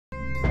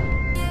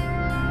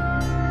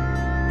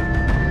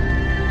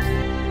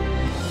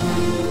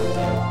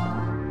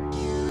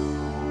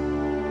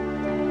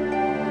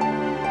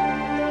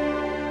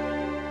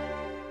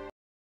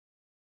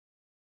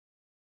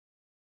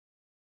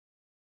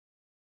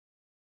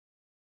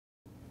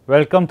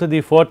Welcome to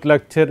the fourth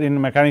lecture in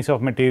mechanics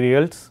of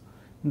materials.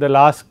 In the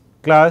last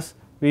class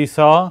we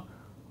saw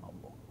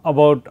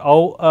about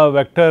how a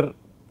vector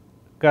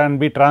can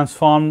be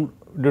transformed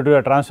due to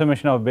a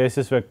transformation of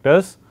basis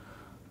vectors,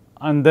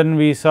 and then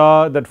we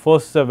saw that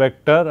force is a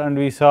vector and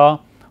we saw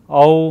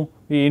how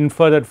we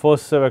infer that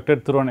force is a vector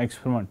through an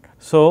experiment.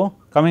 So,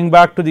 coming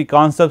back to the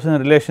concepts and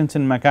relations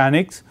in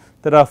mechanics,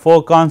 there are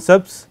four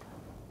concepts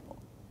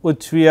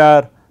which we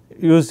are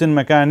used in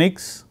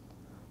mechanics,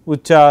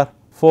 which are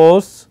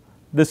force,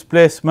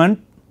 displacement,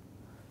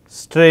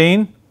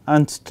 strain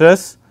and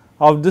stress.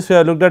 Of this we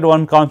have looked at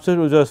one concept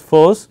which was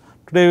force.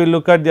 Today we will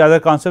look at the other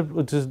concept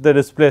which is the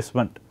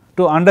displacement.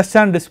 To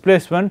understand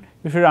displacement,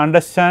 you should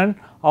understand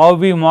how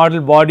we model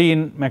body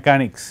in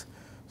mechanics.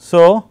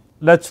 So,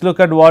 let us look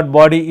at what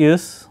body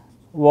is.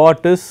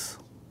 What is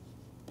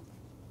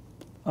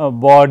a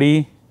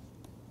body?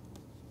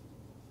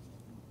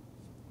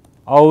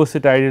 How is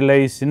it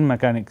idealized in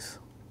mechanics?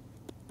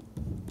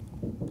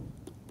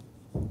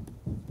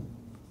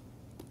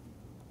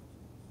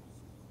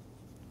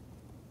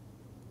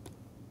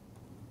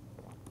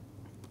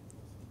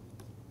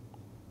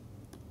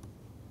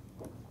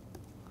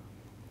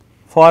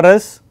 For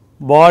us,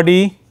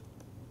 body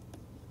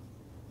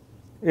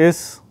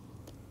is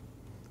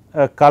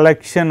a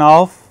collection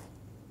of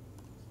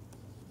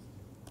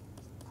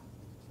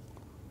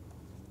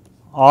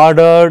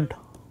ordered,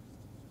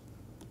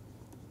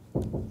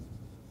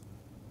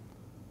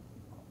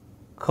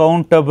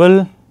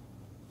 countable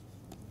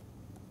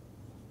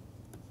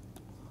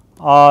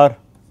or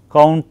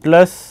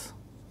countless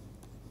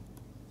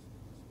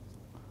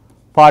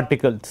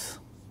particles.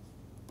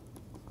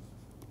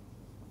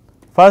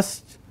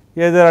 First,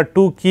 here there are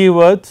two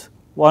keywords,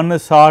 one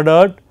is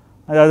ordered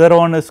and the other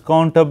one is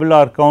countable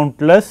or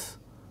countless.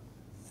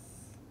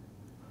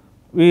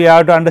 We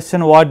have to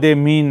understand what they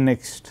mean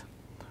next.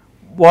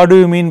 What do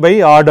you mean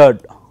by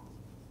ordered?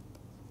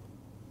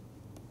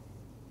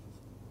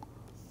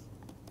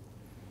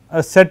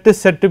 A set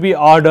is said to be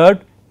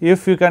ordered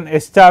if you can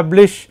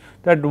establish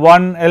that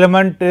one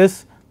element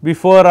is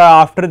before or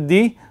after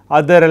the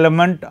other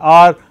element,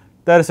 or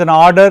there is an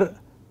order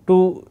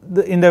to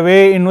in the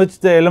way in which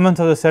the elements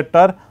of the set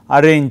are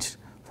arranged.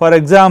 For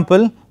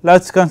example,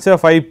 let us consider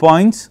 5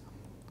 points.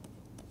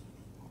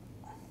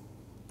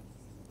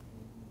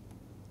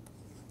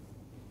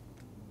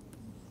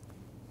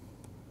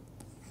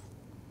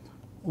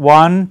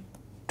 One,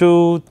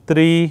 2,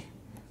 3,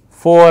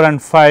 4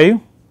 and 5.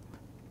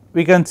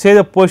 We can say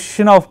the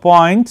position of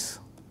points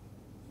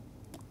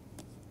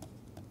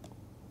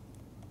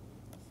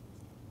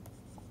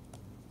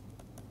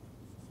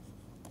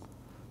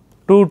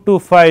two to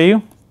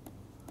 5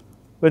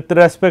 with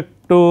respect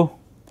to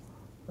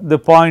the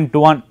point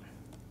 1,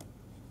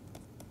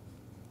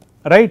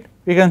 right.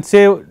 We can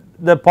say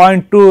the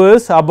point 2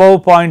 is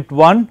above point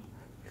 1,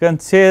 you can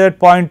say that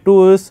point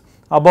 2 is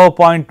above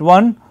point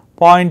 1,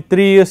 point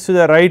 3 is to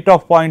the right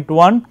of point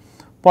 1,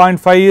 point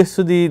 5 is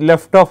to the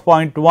left of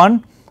point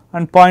 1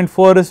 and point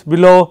 4 is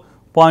below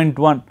point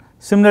 1.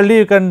 Similarly,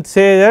 you can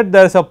say that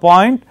there is a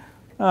point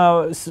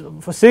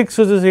 6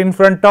 which is in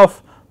front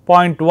of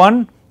point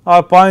 1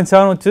 or point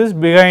 7 which is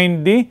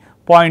behind the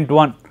point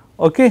 1.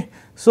 Okay.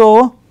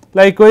 So,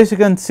 likewise you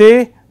can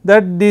say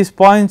that these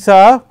points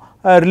have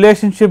a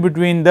relationship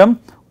between them,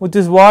 which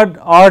is what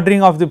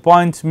ordering of the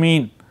points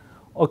mean.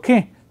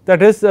 Okay.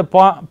 That is, the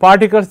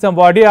particles in the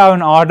body have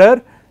an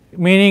order,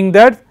 meaning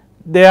that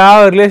they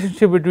have a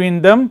relationship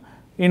between them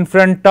in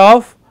front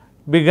of,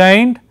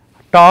 behind,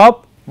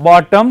 top,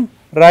 bottom,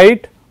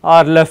 right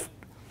or left.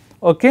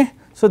 Okay.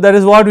 So, that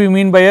is what we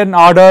mean by an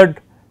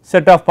ordered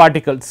set of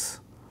particles.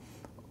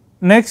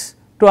 Next,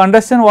 to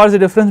understand what is the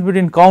difference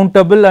between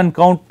countable and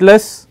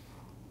countless.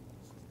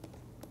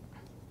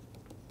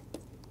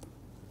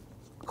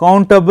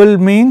 Countable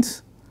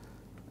means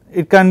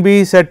it can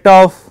be set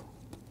of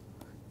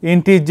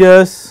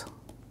integers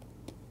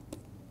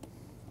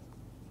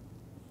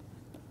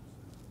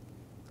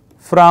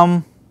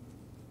from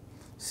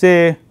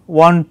say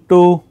 1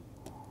 to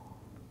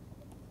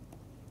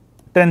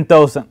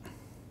 10,000.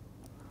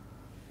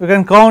 You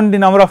can count the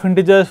number of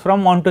integers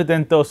from 1 to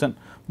 10,000,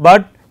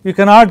 but you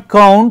cannot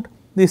count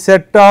the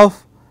set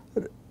of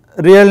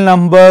real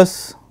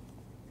numbers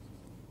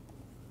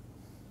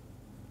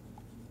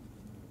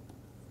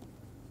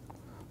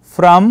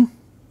from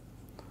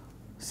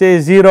say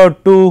 0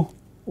 to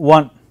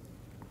 1.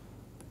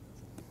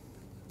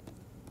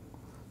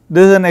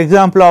 This is an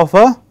example of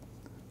a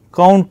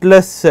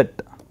countless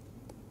set.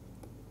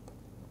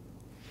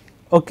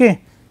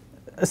 Okay.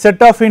 A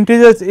set of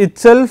integers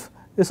itself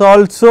is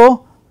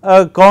also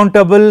a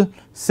countable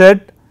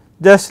set,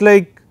 just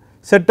like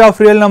set of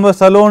real numbers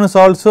alone is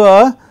also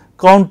a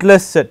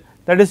countless set.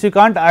 That is, you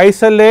can't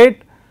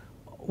isolate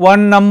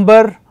one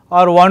number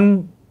or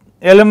one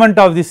element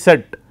of the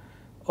set.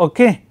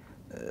 Okay.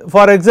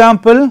 For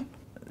example,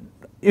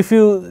 if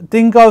you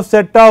think of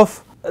set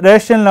of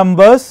rational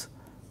numbers,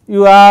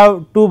 you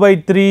have 2 by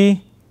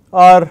 3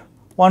 or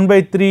 1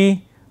 by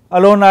 3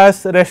 alone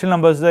as rational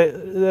numbers,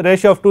 the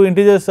ratio of two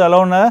integers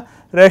alone a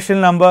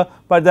rational number,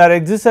 but there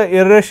exists a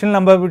irrational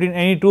number between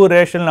any two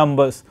rational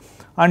numbers,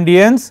 and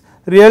hence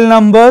real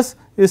numbers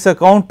is a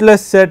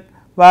countless set,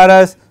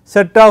 whereas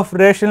set of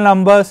rational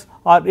numbers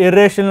or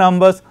irrational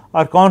numbers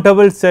are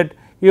countable set,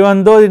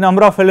 even though the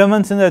number of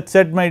elements in that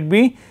set might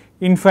be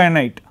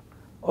infinite.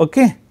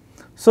 Okay.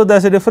 So, there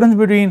is a difference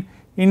between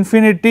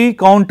infinity,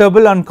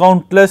 countable and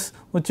countless,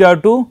 which you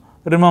have to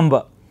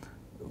remember.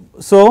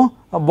 So,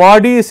 a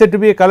body is said to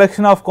be a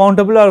collection of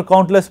countable or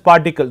countless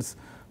particles.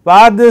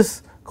 Where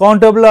this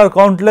countable or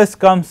countless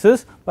comes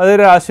is whether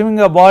you are assuming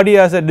a body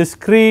as a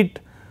discrete,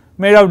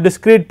 made of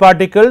discrete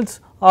particles,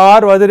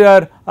 or whether you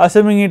are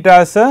assuming it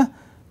as a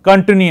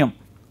continuum.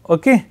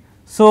 Okay.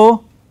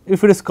 So,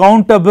 if it is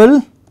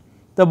countable,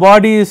 the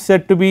body is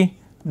said to be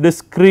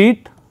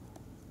discrete,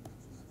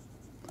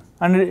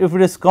 and if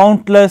it is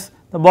countless,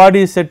 the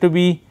body is said to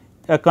be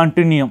a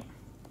continuum.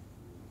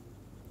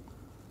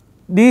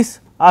 These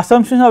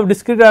assumptions of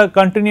discrete or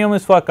continuum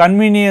is for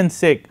convenience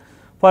sake.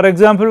 For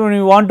example, when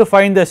you want to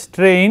find the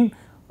strain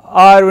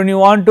or when you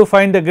want to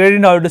find the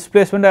gradient of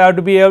displacement, I have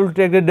to be able to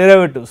take the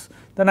derivatives.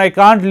 Then I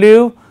can't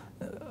leave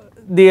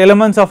the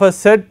elements of a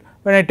set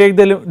when I take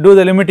the do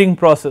the limiting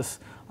process,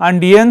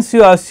 and hence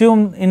you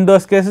assume in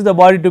those cases the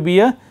body to be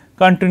a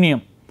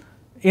continuum.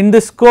 In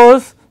this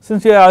course,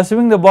 since you are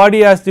assuming the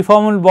body as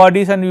deformable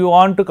bodies and you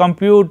want to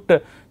compute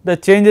the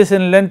changes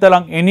in length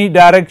along any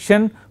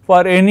direction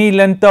for any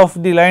length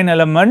of the line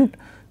element,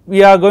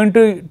 we are going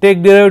to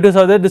take derivatives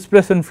of the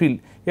displacement field.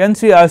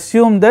 Hence, we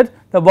assume that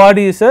the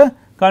body is a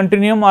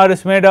continuum or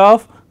is made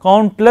of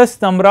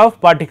countless number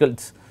of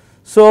particles.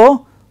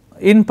 So,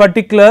 in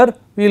particular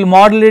we will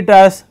model it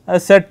as a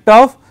set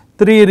of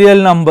 3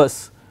 real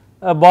numbers.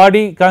 A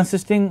body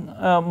consisting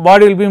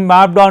body will be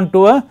mapped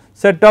onto a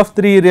set of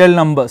 3 real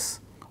numbers.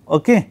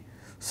 Okay.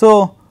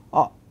 So,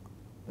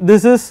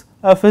 this is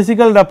a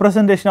physical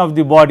representation of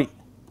the body.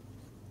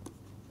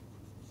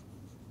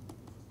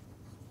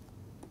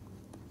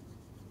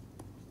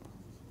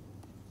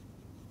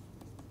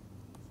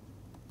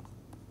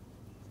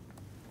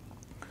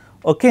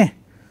 Okay.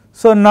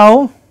 So,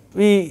 now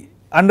we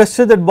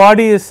understood that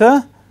body is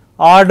a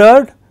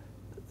ordered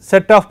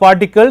set of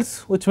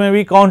particles which may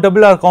be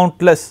countable or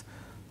countless.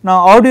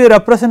 Now, how do you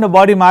represent a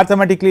body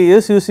mathematically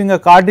is using a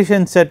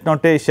Cartesian set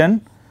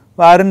notation,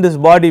 wherein this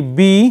body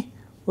B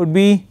would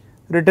be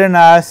written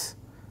as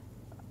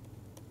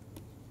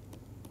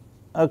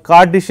a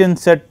Cartesian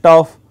set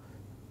of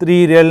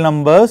 3 real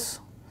numbers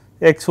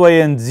x, y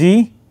and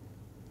z,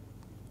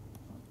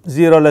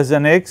 0 less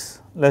than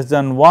x less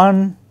than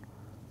 1,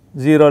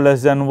 0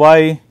 less than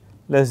y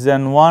less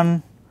than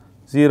 1,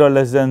 0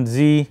 less than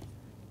z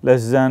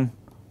less than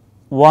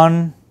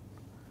 1.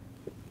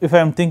 If I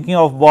am thinking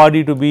of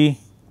body to be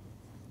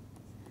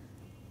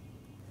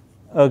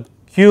a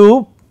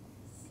cube,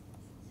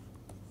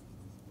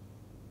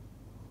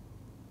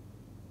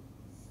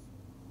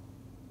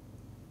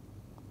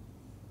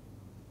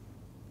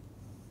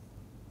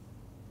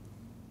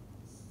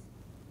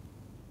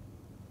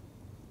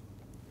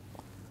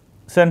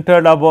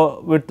 centered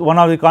above with one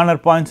of the corner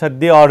points at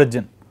the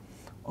origin.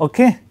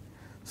 Okay.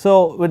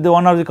 So, with the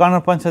one of the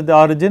corner points at the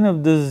origin,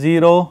 if this is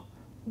 0,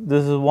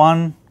 this is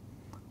 1,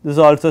 this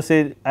also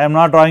say I am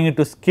not drawing it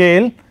to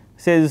scale,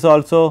 say this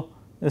also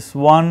is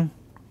 1,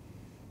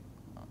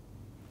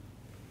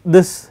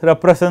 this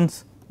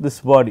represents this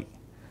body.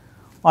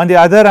 On the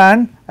other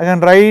hand, I can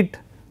write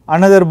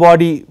another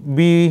body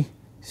B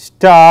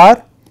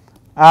star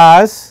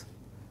as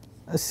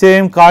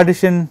same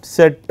Cartesian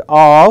set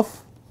of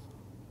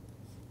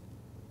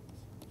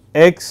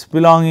x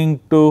belonging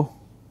to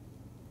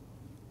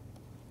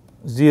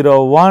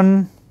 0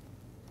 1,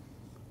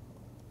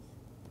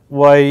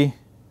 y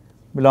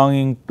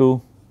belonging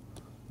to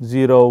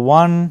 0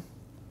 1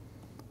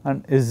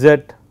 and z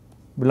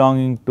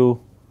belonging to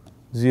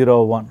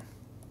 0 1.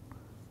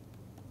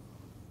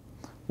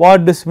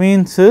 What this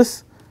means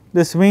is,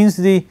 this means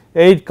the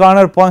 8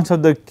 corner points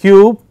of the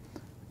cube,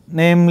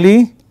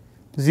 namely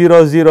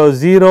 0 0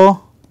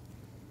 0,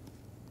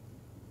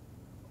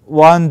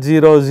 1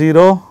 0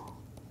 0,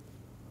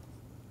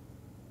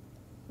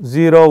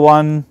 0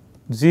 1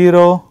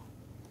 0,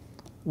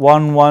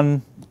 1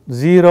 1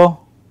 0,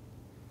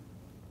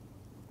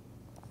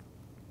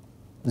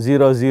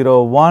 0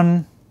 0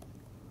 1,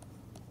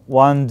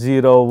 1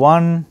 0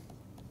 1,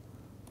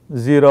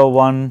 0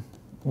 1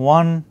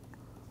 1,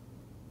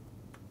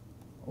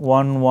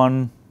 1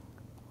 1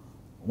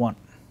 1.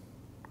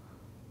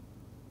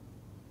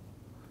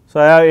 So,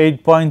 I have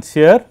 8 points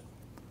here.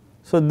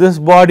 So, this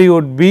body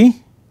would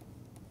be,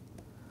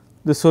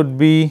 this would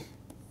be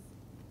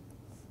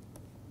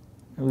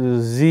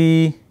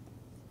z,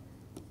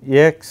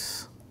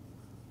 x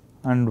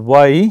and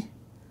y,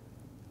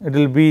 it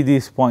will be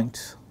these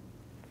points.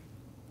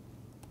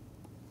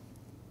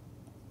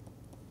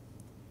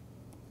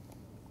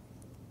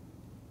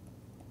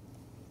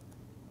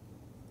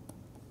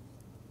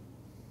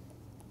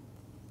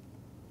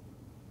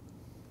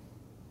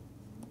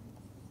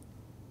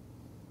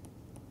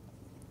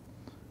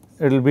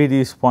 It will be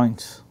these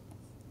points.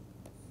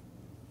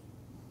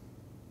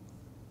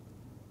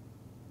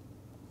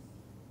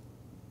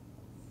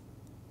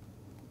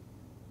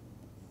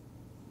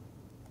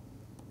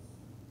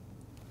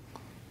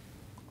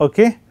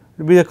 okay, it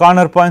will be the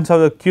corner points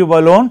of the cube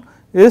alone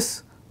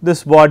is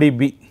this body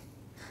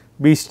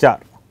B star.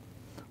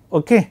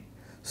 Okay.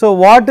 So,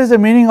 what is the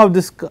meaning of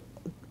this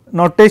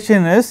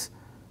notation is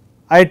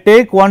I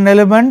take one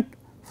element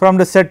from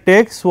the set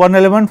X, one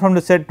element from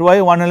the set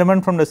Y, one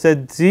element from the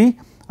set Z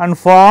and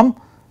form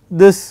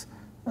this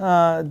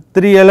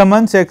 3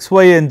 elements X,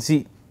 Y and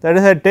Z. That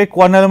is, I take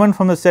one element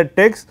from the set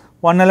X,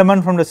 one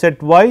element from the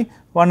set Y,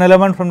 one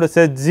element from the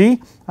set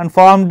Z and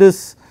form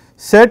this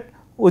set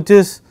which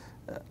is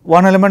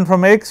one element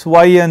from X,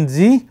 Y and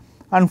Z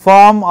and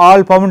form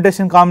all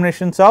permutation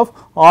combinations of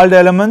all the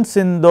elements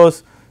in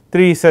those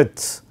 3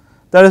 sets.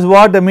 That is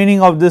what the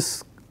meaning of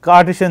this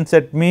Cartesian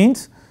set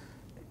means.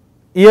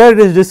 Here it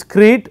is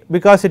discrete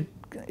because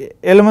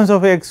elements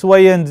of X, Y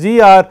and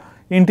Z are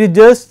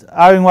integers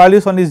having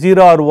values only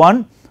 0 or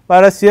 1,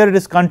 whereas here it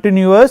is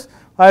continuous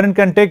wherein it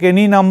can take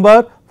any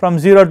number from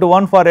 0 to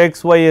 1 for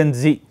X, Y and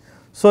Z.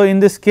 So, in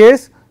this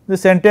case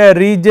this entire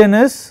region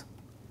is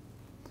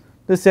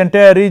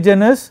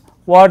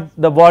what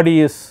the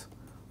body is,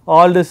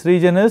 all this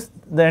region is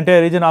the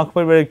entire region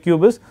occupied by a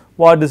cube is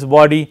what this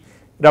body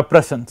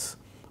represents.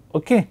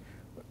 Okay.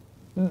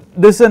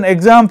 This is an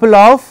example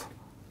of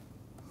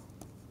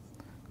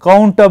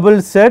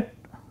countable set,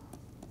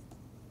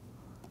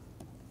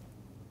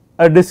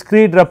 a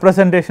discrete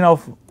representation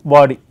of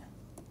body.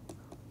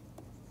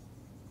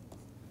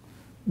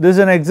 This is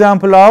an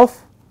example of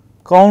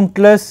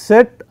countless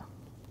set,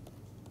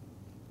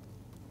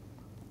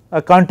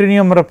 a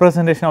continuum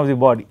representation of the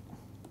body.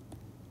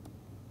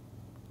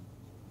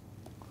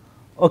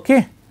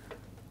 Okay.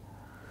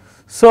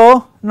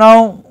 So,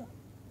 now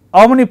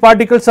how many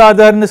particles are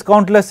there in this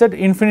countless set?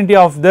 Infinity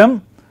of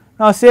them.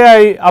 Now, say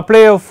I apply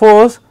a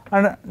force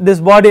and this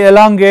body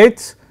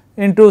elongates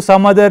into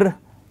some other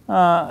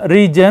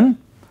region.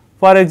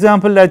 For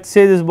example, let us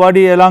say this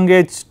body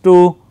elongates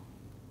to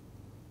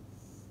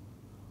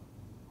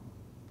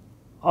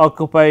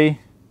occupy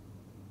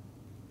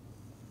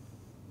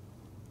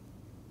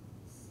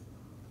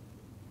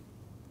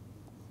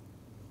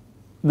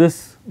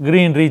this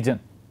green region.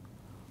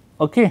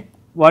 Okay.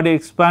 Body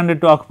expanded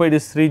to occupy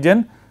this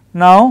region.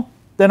 Now,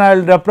 then I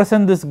will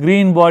represent this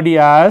green body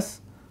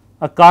as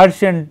a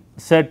Cartesian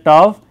set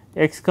of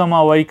x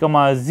comma y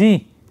comma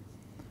z,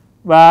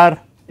 where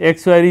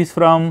x varies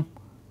from,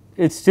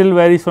 it still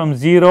varies from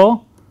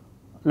 0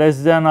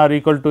 less than or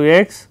equal to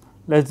x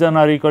less than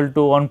or equal to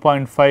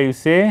 1.5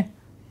 say,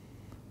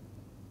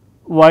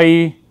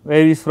 y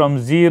varies from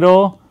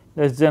 0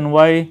 less than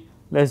y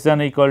less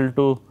than or equal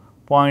to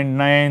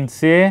 0.9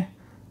 say,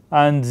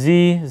 and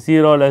z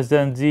 0 less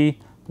than z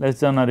less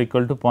than or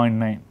equal to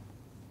 0.9.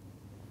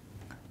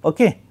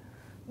 Okay.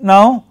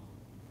 Now,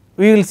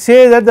 we will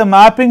say that the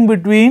mapping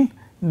between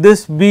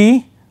this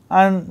B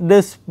and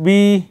this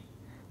B,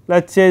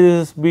 let us say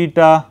this is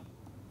beta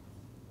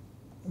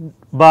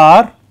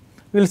bar,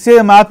 we will say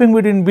the mapping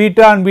between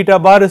beta and beta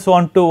bar is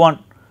 1 to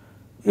 1.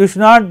 You should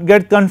not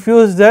get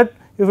confused that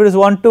if it is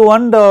 1 to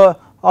 1,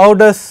 how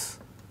does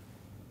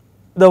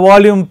the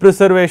volume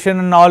preservation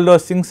and all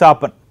those things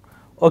happen.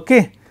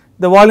 Okay.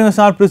 The volume is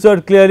not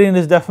preserved clearly in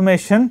this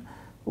deformation.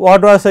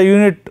 What was a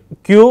unit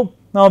cube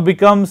now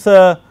becomes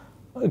a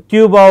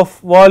cube of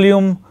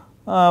volume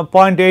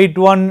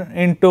 0.81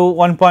 into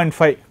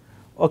 1.5.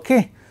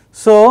 Okay.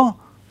 So,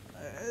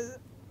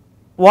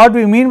 what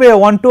we mean by a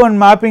 1 to 1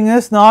 mapping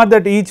is not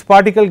that each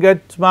particle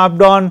gets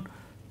mapped on,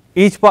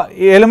 each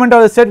element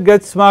of the set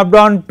gets mapped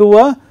on to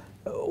a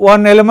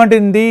one element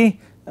in the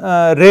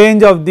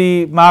range of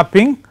the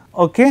mapping.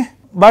 Okay.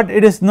 But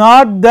it is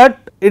not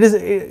that, it is,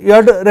 you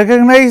have to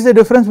recognize the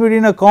difference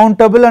between a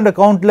countable and a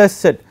countless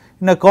set.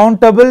 In a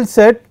countable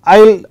set, I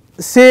will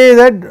say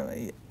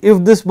that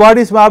if this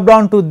body is mapped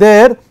on to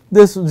there,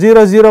 this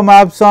 0 0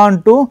 maps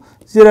on to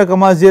 0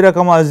 comma 0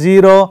 comma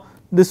 0,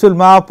 this will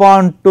map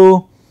on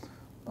to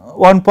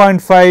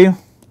 1.5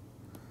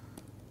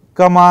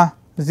 comma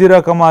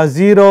 0 comma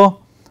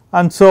 0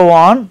 and so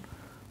on,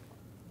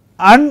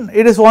 and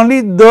it is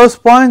only those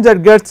points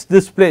that gets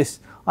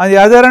displaced. On the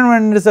other hand,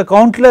 when it is a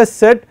countless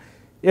set,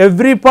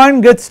 every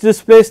point gets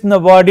displaced in the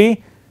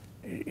body.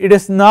 It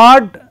is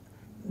not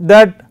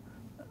that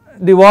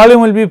the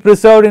volume will be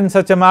preserved in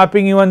such a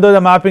mapping even though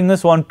the mapping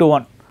is 1 to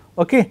 1.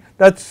 Okay.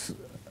 That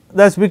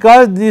is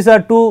because these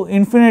are two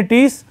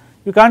infinities,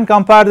 you can't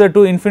compare the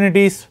two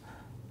infinities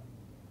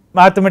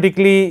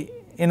mathematically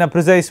in a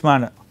precise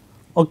manner.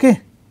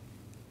 Okay.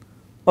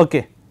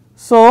 Okay.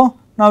 So,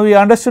 now we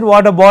understood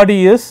what a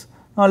body is.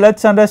 Now, let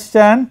us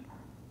understand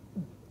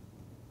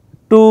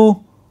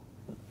two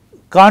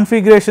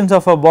configurations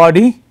of a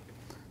body,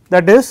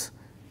 that is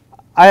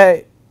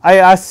I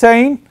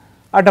assign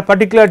at a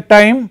particular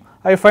time,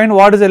 I find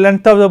what is the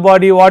length of the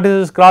body, what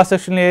is its cross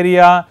sectional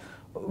area,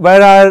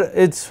 where are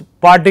its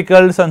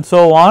particles and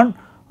so on,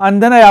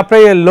 and then I apply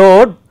a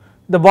load,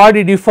 the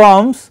body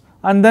deforms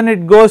and then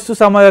it goes to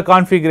some other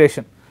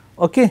configuration.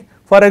 Okay.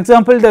 For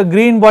example, the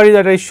green body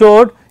that I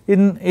showed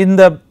in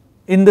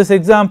this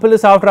example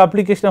is after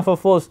application of a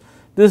force.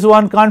 This is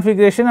one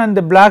configuration and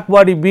the black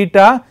body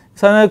beta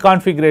is another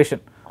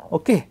configuration.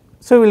 Okay.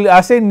 So, we will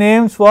assign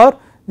names for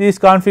these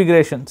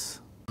configurations.